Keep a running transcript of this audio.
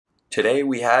Today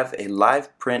we have a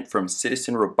live print from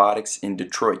Citizen Robotics in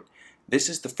Detroit. This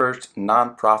is the first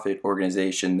non-profit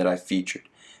organization that I've featured.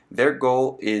 Their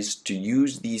goal is to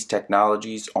use these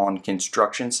technologies on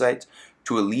construction sites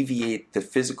to alleviate the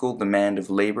physical demand of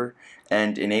labor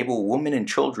and enable women and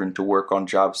children to work on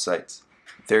job sites.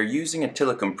 They're using a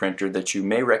telecom printer that you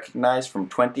may recognize from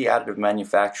 20 Additive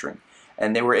Manufacturing,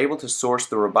 and they were able to source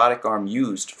the robotic arm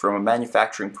used from a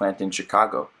manufacturing plant in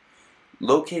Chicago.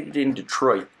 Located in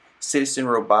Detroit, Citizen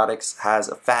Robotics has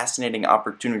a fascinating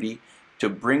opportunity to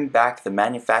bring back the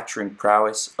manufacturing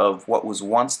prowess of what was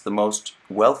once the most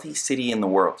wealthy city in the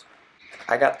world.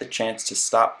 I got the chance to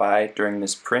stop by during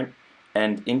this print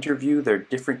and interview their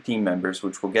different team members,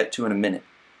 which we'll get to in a minute.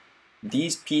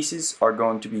 These pieces are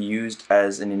going to be used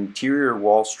as an interior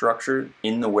wall structure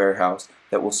in the warehouse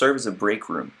that will serve as a break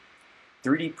room.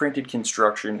 3D printed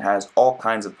construction has all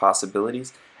kinds of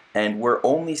possibilities, and we're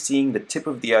only seeing the tip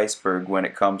of the iceberg when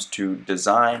it comes to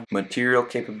design, material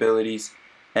capabilities,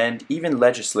 and even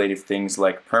legislative things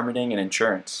like permitting and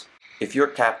insurance. If you're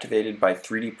captivated by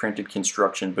 3D printed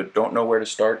construction but don't know where to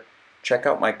start, check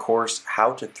out my course,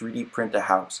 How to 3D Print a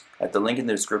House, at the link in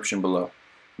the description below.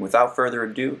 Without further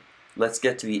ado, let's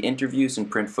get to the interviews and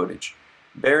print footage.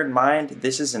 Bear in mind,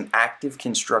 this is an active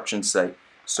construction site,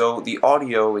 so the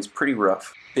audio is pretty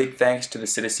rough. Big thanks to the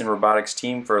Citizen Robotics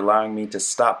team for allowing me to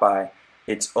stop by.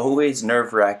 It's always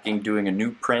nerve-wracking doing a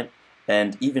new print,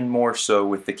 and even more so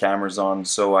with the cameras on,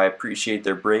 so I appreciate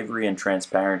their bravery and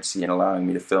transparency in allowing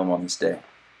me to film on this day.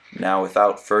 Now,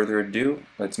 without further ado,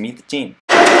 let's meet the team.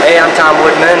 Hey, I'm Tom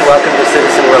Woodman. Welcome to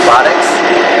Citizen Robotics.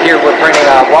 Here we're printing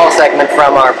a wall segment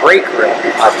from our break room,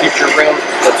 our future room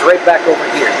that's right back over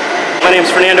here. My name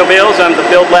is Fernando Bales. I'm the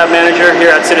Build Lab Manager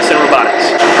here at Citizen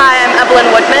Robotics. Hi, I'm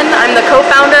Evelyn Woodman. I'm the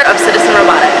co-founder of Citizen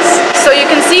Robotics. So you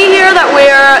can see here that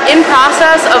we're in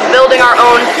process of building our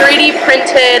own 3D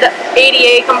printed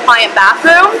ADA compliant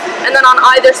bathroom, and then on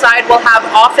either side we'll have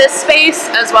office space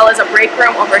as well as a break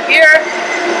room over here.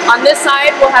 On this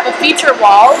side we'll have a feature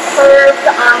wall curved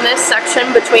on this section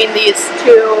between these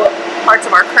two parts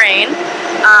of our crane.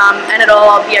 And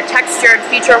it'll be a textured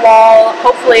feature wall,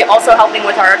 hopefully also helping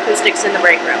with our acoustics in the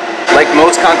break room. Like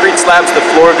most concrete slabs, the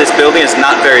floor of this building is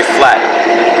not very flat.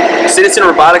 Citizen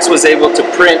Robotics was able to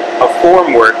print a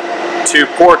formwork to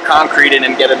pour concrete in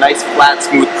and get a nice flat,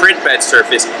 smooth print bed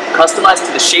surface customized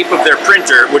to the shape of their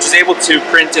printer, which is able to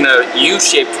print in a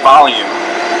U-shaped volume,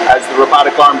 as the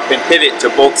robotic arm can pivot to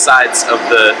both sides of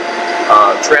the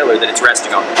trailer that it's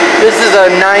resting on. This is a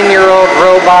 9-year-old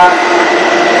robot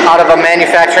out of a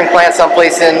manufacturing plant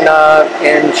someplace in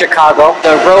Chicago.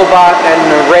 The robot and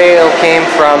the rail came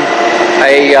from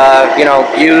a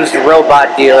used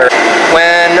robot dealer.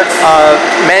 When a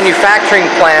manufacturing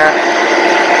plant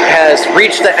has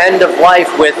reached the end of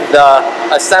life with the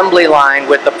assembly line,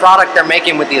 with the product they're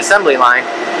making with the assembly line,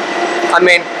 I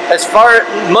mean,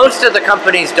 most of the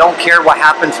companies don't care what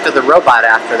happens to the robot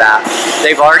after that.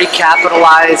 They've already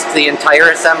capitalized the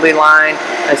entire assembly line,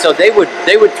 and so they would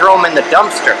throw them in the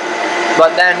dumpster.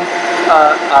 But then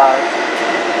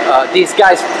these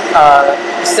guys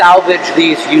salvage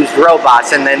these used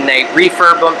robots, and then they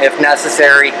refurb them if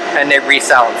necessary, and they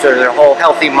resell them. So there's a whole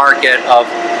healthy market of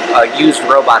used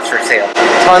robots for sale.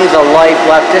 Tons of life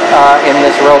left in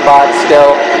this robot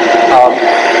still.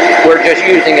 We're just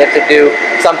using it to do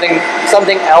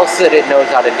something else that it knows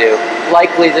how to do.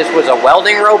 Likely this was a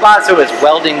welding robot, so it's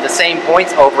welding the same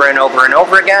points over and over and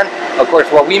over again. Of course,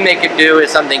 what we make it do is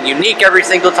something unique every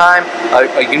single time,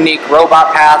 a unique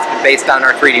robot path based on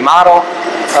our 3D model,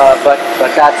 but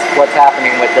that's what's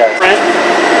happening with this.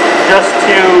 Just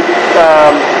to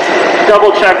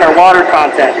double check our water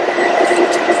content.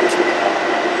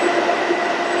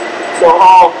 So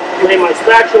I'll lay my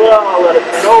spatula, I'll let it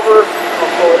turn over,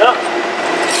 I'll pull it up,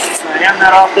 and I hand that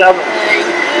off to Evelyn. Thank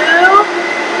you.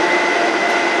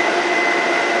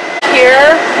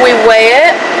 Here we weigh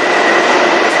it,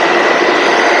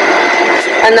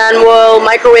 and then we'll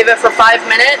microwave it for 5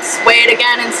 minutes, weigh it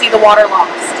again, and see the water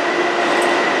lost.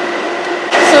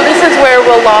 So this is where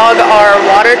we'll log our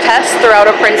water tests throughout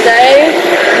a print day.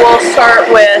 We'll start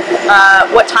with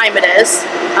what time it is.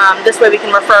 This way we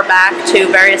can refer back to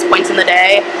various points in the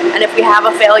day, and if we have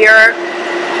a failure,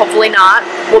 hopefully not,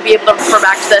 we'll be able to refer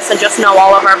back to this and just know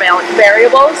all of our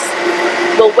variables.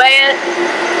 We'll weigh it,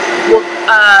 we'll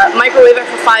microwave it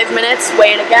for 5 minutes,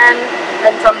 weigh it again,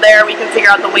 and from there we can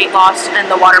figure out the weight loss and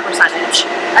the water percentage.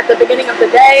 At the beginning of the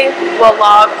day, we'll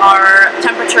log our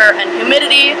temperature and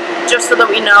humidity just so that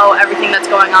we know everything that's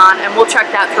going on, and we'll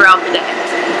check that throughout the day.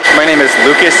 My name is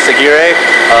Lucas Seguire.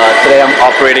 Today I'm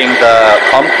operating the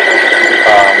pump.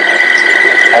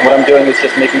 And what I'm doing is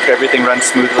just making sure everything runs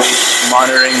smoothly,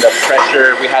 monitoring the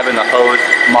pressure we have in the hose,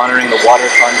 monitoring the water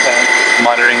content,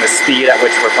 monitoring the speed at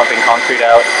which we're pumping concrete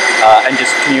out, and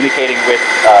just communicating with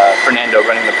Fernando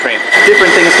running the print.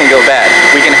 Different things can go bad.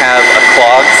 We can have a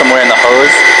clog somewhere in the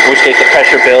hose, in which case the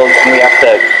pressure builds and we have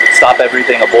to stop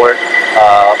everything, abort,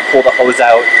 pull the hose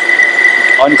out,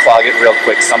 unclog it real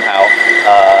quick somehow,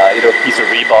 either a piece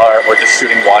of rebar or just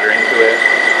shooting water into it.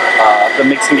 The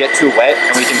mix can get too wet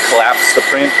and we can collapse the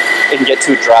print. It can get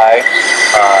too dry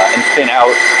and thin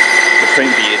out the print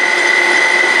bead.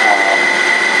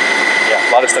 Yeah,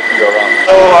 a lot of stuff can go wrong.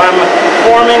 So I'm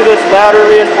forming this ladder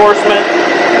reinforcement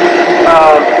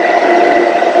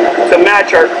to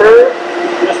match our curve,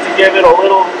 just to give it a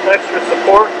little extra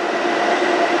support.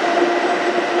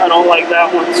 I don't like that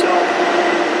one, so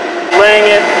laying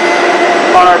it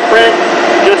on our print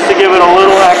just to give it a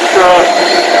little extra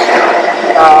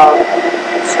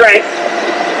strength.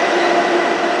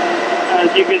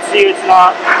 As you can see, it's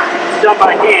done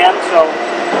by hand, so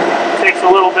it takes a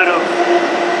little bit of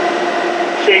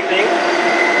shaping.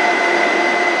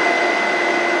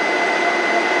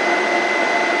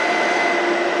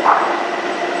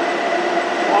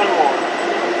 One more.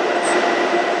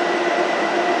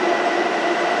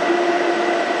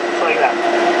 Just like that.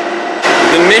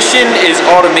 The mission is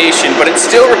automation, but it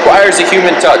still requires a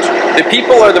human touch. The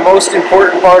people are the most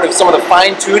important part of some of the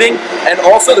fine-tuning and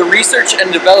also the research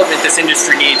and development this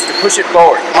industry needs to push it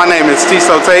forward. My name is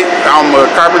Tiso Tate. I'm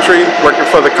a carpentry working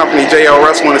for the company J.L.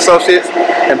 Russell & Associates.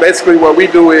 And basically what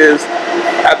we do is,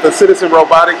 at the Citizen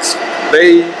Robotics,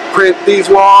 they print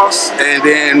these walls, and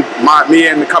then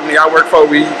me and the company I work for,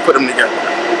 we put them together.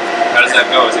 How does that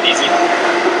go? Is it easy?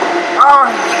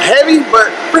 Heavy,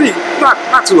 but pretty,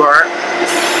 not too hard.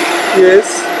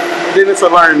 Yes. Then it's a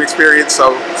learning experience,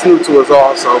 so it's new to us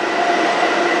all, so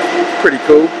it's pretty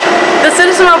cool. The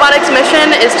Citizen Robotics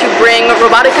mission is to bring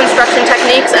robotic construction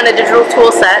techniques and a digital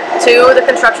tool set to the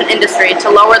construction industry to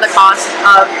lower the cost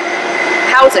of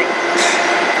housing.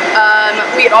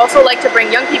 We'd also like to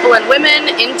bring young people and women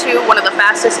into one of the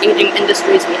fastest aging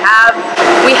industries we have.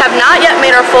 We have not yet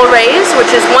made our full raise, which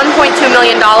is $1.2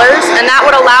 million, and that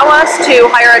would allow us to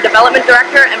hire a development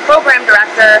director and program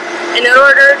director in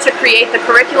order to create the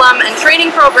curriculum and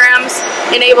training programs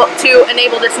to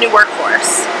enable this new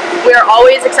workforce. We are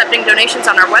always accepting donations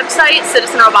on our website,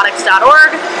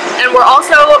 citizenrobotics.org, and we're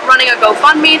also running a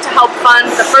GoFundMe to help fund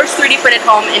the first 3D printed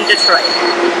home in Detroit.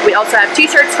 We also have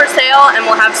t-shirts for sale, and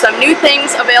we'll have some new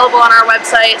things available on our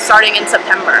website starting in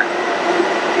September.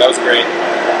 That was great.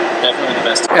 Definitely the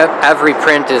best. Every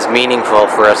print is meaningful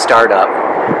for a startup.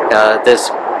 This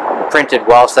printed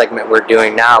wall segment we're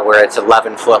doing now, where it's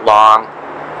 11 foot long,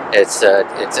 it's an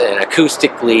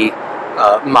acoustically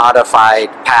modified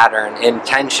pattern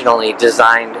intentionally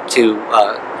designed to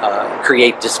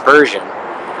create dispersion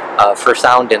for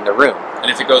sound in the room.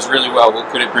 And if it goes really well, what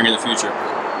could it bring in the future?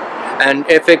 And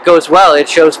if it goes well, it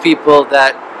shows people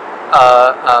that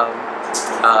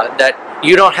that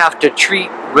you don't have to treat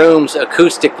rooms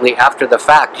acoustically after the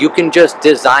fact. You can just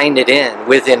design it in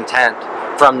with intent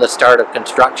from the start of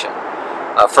construction.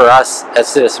 For us as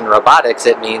Citizen Robotics,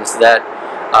 it means that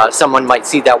someone might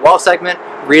see that wall segment,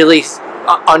 really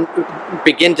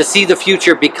begin to see the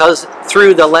future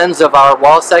through the lens of our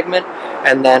wall segment,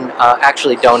 and then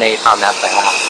actually donate on that behalf.